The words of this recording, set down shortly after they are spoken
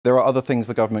There are other things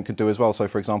the government could do as well. So,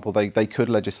 for example, they could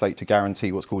legislate to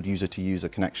guarantee what's called user-to-user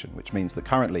connection, which means that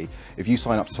currently, if you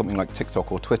sign up to something like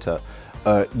TikTok or Twitter,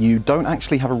 you don't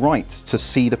actually have a right to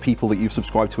see the people that you've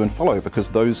subscribed to and follow, because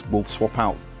those will swap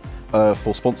out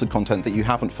for sponsored content that you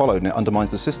haven't followed, and it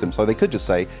undermines the system. So they could just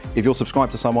say, if you're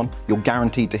subscribed to someone, you're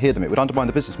guaranteed to hear them. It would undermine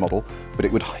the business model, but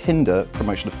it would hinder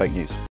promotion of fake news.